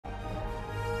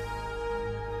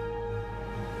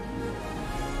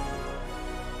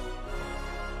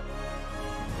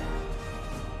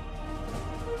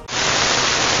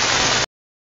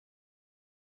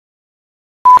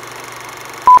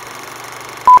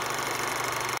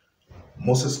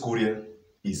Moses Kuria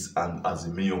is an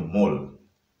Azimio mole.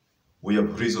 We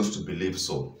have reasons to believe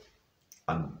so,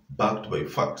 and backed by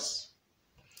facts.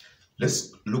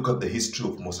 Let's look at the history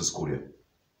of Moses Kuria.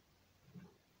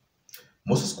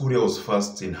 Moses Kuria was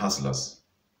first in Hustlers,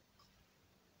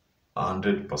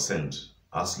 100%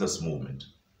 Hustlers movement.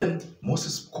 Then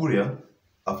Moses Kuria,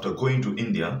 after going to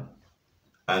India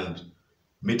and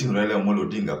meeting Raila Amolo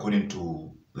Odinga, according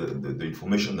to the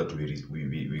information that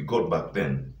we got back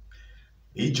then,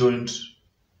 he joined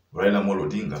Raila Amolo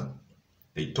Odinga.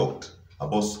 They talked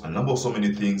about a number of so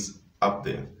many things up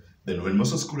there. Then when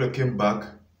Moses Kuria came back,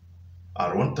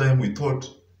 at one time we thought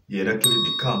he had actually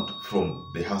decamped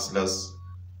from the Hustlers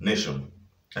nation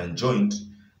and joined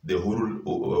the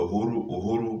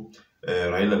Uhuru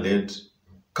Raila-led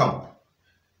camp.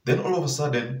 Then all of a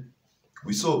sudden,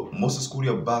 we saw Moses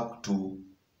Kuria back to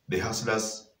the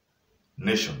Hustlers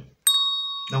nation.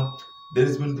 Now,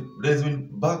 there's been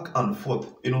back and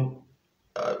forth,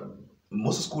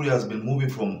 Moses Kuria has been moving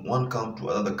from one camp to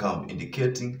another camp,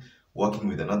 indicating working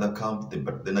with another camp,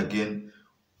 but then again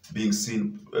being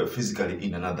seen physically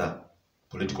in another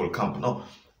political camp. Now,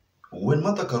 when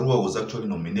Martha Karua was actually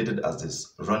nominated as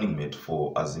this running mate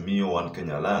for Azimio One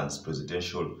Kenya Alliance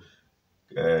presidential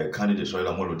candidate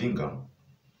Raila Amolo Odinga,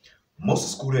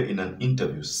 Moses Kuria in an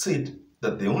interview said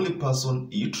that the only person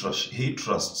he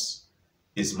trusts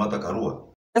is Martha Karua.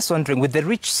 Just wondering, with the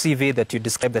rich CV that you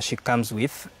described that she comes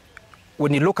with,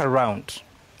 when you look around,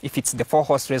 if it's the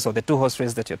 4-horse race or the 2-horse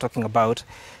race that you're talking about,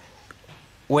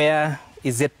 where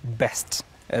is it best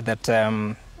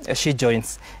that she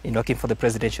joins in working for the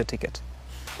presidential ticket?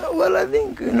 Well, I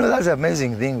think, that's the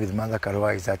amazing thing with Martha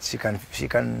Karua is that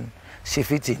she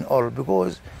fits in all,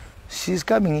 because she's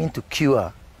coming in to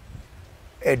cure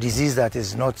a disease that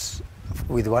is not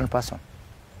with one person,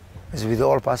 it's with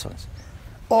all persons.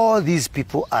 All these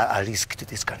people are a risk to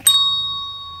this country.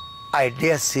 I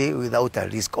dare say without a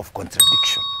risk of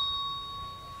contradiction.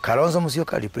 Kalonzo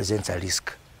Musyoka represents a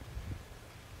risk.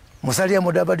 Musalia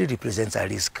Mudavadi represents a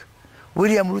risk.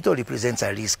 William Ruto represents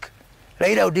a risk.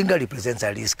 Raila Odinga represents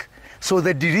a risk. So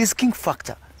the de-risking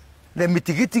factor, the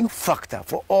mitigating factor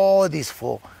for all these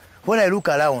four, when I look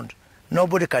around,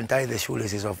 nobody can tie the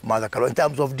shoelaces of Martha Karua in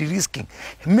terms of de-risking,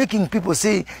 making people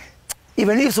say,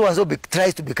 even if so-and-so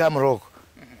tries to become rogue,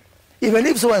 even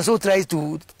if so-and-so tries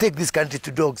to take this country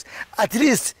to dogs, at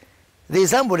least there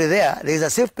is somebody there, there is a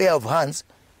safe pair of hands.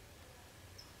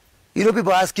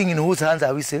 People asking in whose hands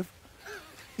are we safe?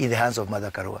 In the hands of Martha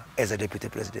Karua as a deputy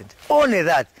president. Only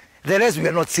that. The rest we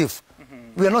are not safe.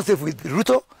 We are not safe with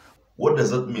Ruto. What does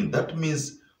that mean? That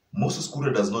means Moses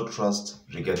Kuria does not trust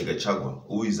Rigathi Gachagua,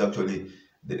 who is actually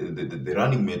the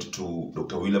running mate to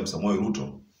Dr. William Samoei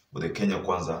Ruto with the Kenya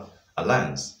Kwanza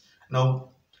alliance. Now,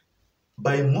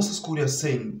 by Moses Kuria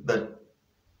saying that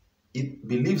it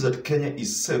believes that Kenya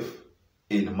is safe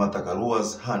in Martha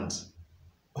Karua's hands,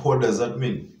 what does that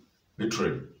mean?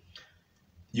 Literally,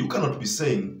 you cannot be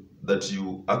saying that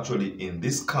you actually in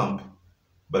this camp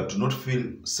but do not feel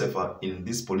safer in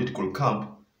this political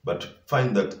camp, but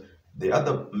find that the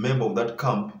other member of that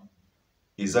camp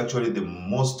is actually the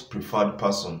most preferred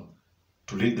person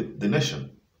to lead the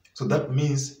nation. So that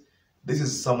means this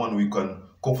is someone we can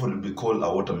comfortably call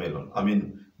a watermelon. I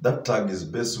mean, that tag is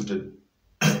best suited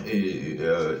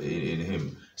in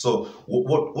him. So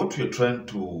what we're trying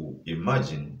to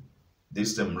imagine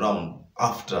this time round,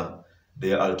 after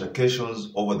the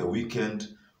altercations over the weekend,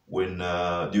 when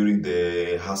during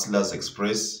the Hustlers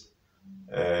Express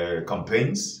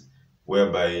campaigns,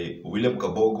 whereby William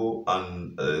Kabogo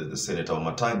and the Senator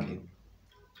Matangi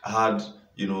had,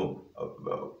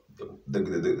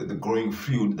 the growing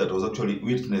feud that was actually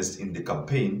witnessed in the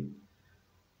campaign,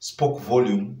 spoke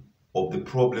volume of the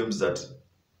problems that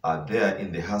are there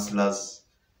in the Hustlers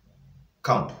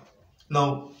camp.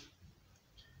 Now,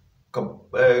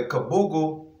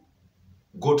 Kabogo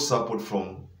got support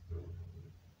from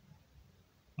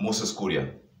Moses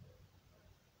Kuria,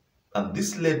 and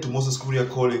this led to Moses Kuria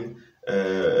calling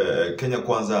Kenya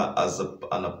Kwanza as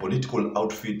a political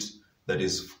outfit that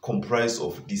is comprised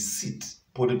of deceit,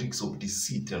 politics of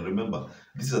deceit. And remember,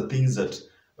 these are things that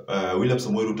William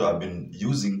Samoei Ruto have been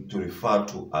using to refer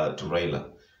to Raila.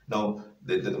 Now,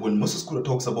 when Moses Kuria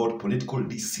talks about political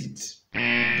deceit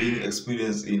being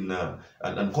experienced in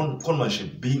and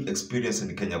conmanship being experienced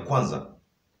in Kenya Kwanza,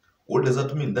 what does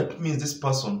that mean? That means this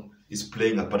person is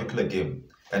playing a particular game.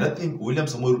 And I think William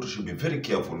Samoei Ruto should be very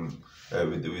careful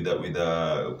with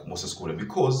Moses Kuria,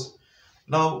 because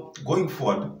now, going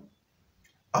forward,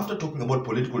 after talking about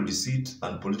political deceit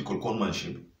and political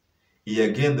conmanship, he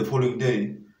again the following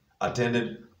day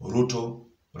attended Ruto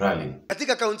rally.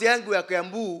 Katika kaunti yangu ya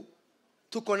Kiambu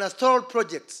tuko na stalled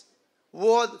projects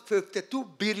worth 52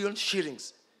 billion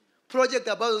shillings. Project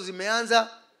ambazo zimeanza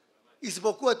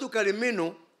isipokuwa tu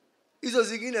Kaliminu, hizo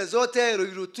zingine zote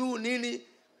Ruirutu nini,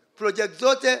 project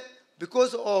zote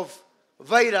because of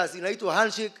virus inaitwa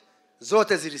handshake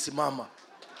zote zilisimama.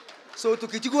 So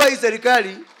tukichukua hii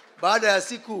serikali baada ya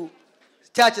siku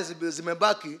chache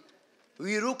zimebaki,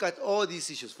 we look at all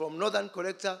these issues from Northern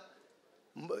Collector,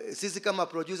 sisi kama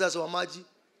producers wa maji,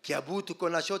 Kiabu tuko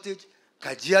na shortage,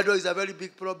 Kajiado is a very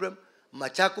big problem,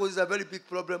 Machako is a very big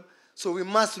problem. So we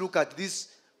must look at this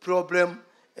problem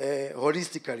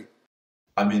holistically.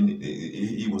 I mean,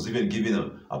 he was even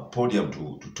given a podium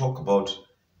to talk about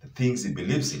the things he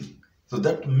believes in. So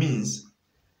that means,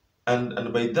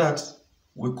 and by that,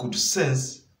 we could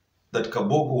sense that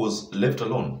Kabogo was left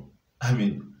alone. I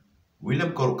mean,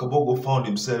 William Kabogo found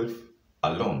himself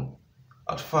alone.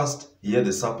 At first, he had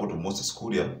the support of Moses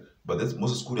Kuria, but then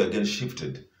Moses Kuria again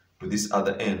shifted to this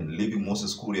other end, leaving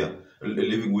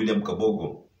William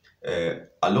Kabogo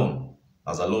alone,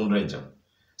 as a lone ranger.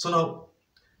 So now,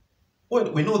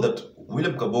 well, we know that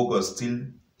William Kabogo is still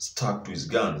stuck to his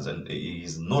guns and he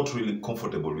is not really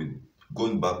comfortable with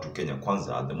going back to Kenya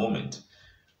Kwanza at the moment.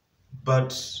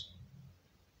 But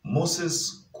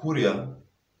Moses Kuria,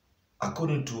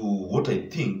 according to what I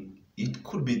think, it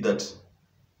could be that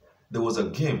there was a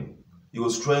game. He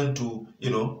was trying to,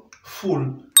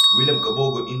 fool William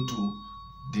Kabogo into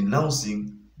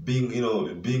denouncing being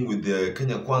with the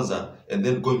Kenya Kwanza and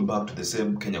then going back to the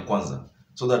same Kenya Kwanza,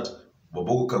 so that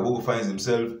Kabogo finds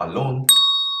himself alone.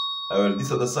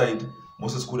 This other side,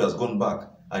 Moses Kuria has gone back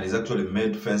and he's actually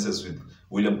made fences with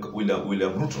William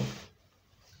Ruto.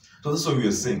 So that's what we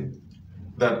are saying.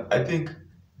 That I think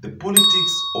the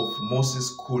politics of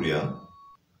Moses Kuria,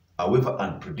 however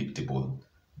unpredictable,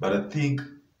 but I think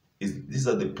these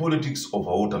are the politics of a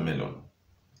watermelon.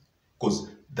 Because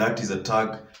that is a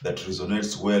tag that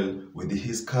resonates well with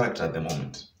his character at the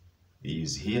moment. He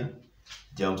is here,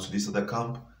 jumps to this other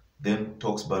camp, then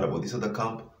talks bad about this other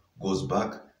camp, goes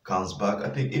back, comes back. I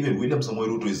think even William Samoei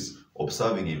Ruto is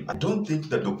observing him. I don't think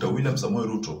that Dr. William Samoei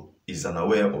Ruto is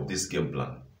unaware of this game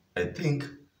plan. I think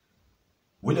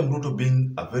William Ruto,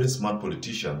 being a very smart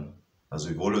politician, as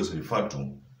we've always referred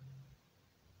to,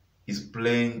 is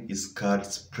playing his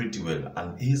cards pretty well.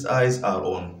 And his eyes are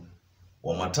on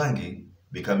Wamatangi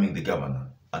becoming the governor,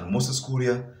 and Moses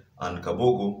Kuria and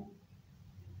Kabogo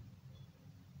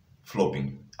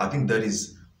flopping. I think that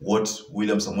is what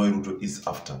William Samoei Ruto is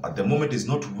after. At the moment, he's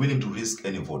not willing to risk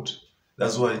any vote.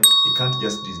 That's why he can't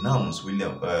just denounce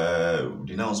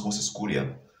Moses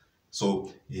Kuria.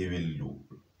 So he will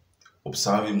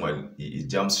observe him while he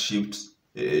jumps ships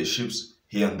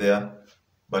here and there.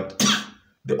 But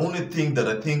the only thing that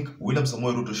I think William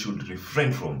Samoei Ruto should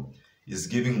refrain from is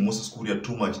giving Moses Kuria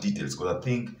too much details, because I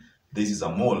think this is a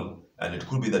mole and it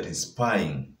could be that he's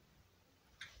spying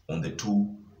on the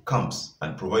two camps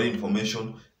and providing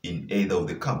information in either of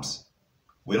the camps.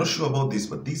 We're not sure about this,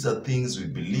 but these are things we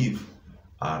believe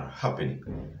are happening.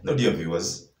 Now, dear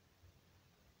viewers,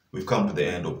 we've come to the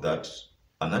end of that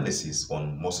analysis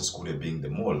on Moses Kuria being the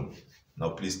mole.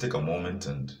 Now, please take a moment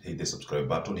and hit the subscribe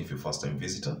button if you're a first-time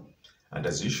visitor. And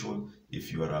as usual,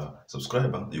 if you are a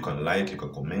subscriber, you can like, you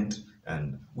can comment,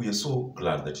 and we are so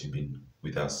glad that you've been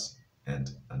with us. And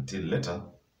until later,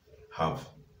 have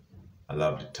a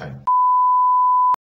lovely time.